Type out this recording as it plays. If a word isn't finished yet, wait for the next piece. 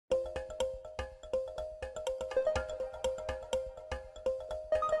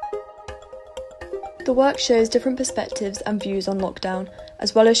The work shows different perspectives and views on lockdown,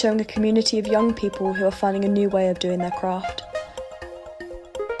 as well as showing a community of young people who are finding a new way of doing their craft.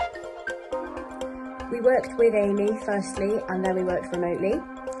 We worked with Amy firstly, and then we worked remotely.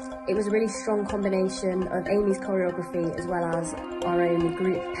 It was a really strong combination of Amy's choreography as well as our own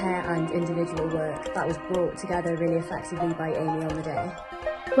group, pair and individual work that was brought together really effectively by Amy on the day.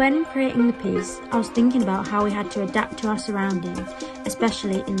 When creating the piece, I was thinking about how we had to adapt to our surroundings,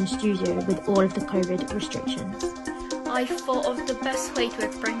 especially in the studio with all of the COVID restrictions. I thought of the best way to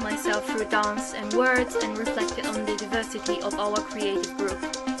express myself through dance and words and reflected on the diversity of our creative group.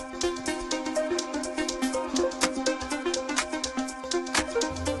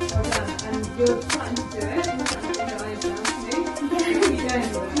 Well done. And you're starting to do it. You're starting to get your eyes down to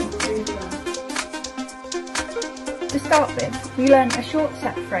me. To start with, we learned a short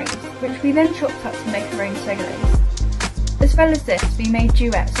set phrase, which we then chopped up to make our own solos. As well as this, we made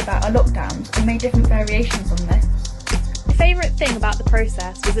duets about our lockdowns and made different variations on this. My favourite thing about the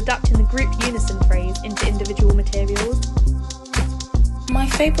process was adapting the group unison phrase into individual materials. My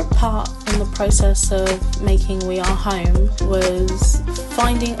favourite part in the process of making We Are Home was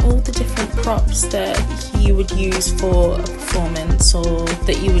finding all the different props that you would use for a performance or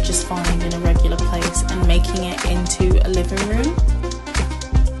that you would just find in a regular place and making it into a living room.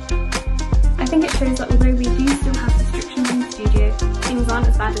 I think it shows that although we do still have restrictions in the studio, things aren't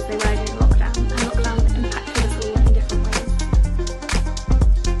as bad as they were during lockdown, and lockdown impacted us all in different ways.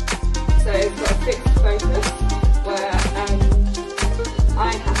 So it's got a fixed focus where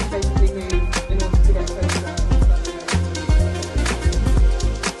I have to basically move in order to get photographs.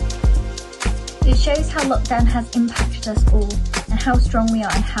 It shows how lockdown has impacted us all and how strong we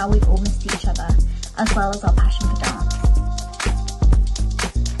are and how we've all missed each other, as well as our passion for dance.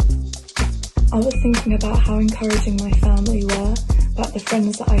 I was thinking about how encouraging my family were, about the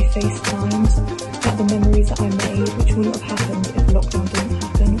friends that I FaceTimed, about the memories that I made, which wouldn't have happened if lockdown didn't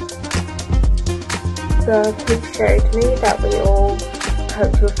happen. The piece showed me that we all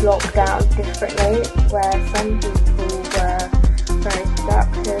coped with lockdown differently, where some people were very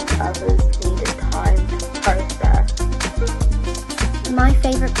productive, others needed time to process. My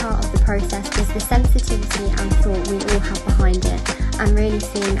favourite part of the process was the sensitivity and thought we all had behind it, and really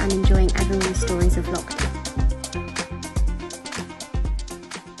seeing and enjoying everyone's stories of lockdown.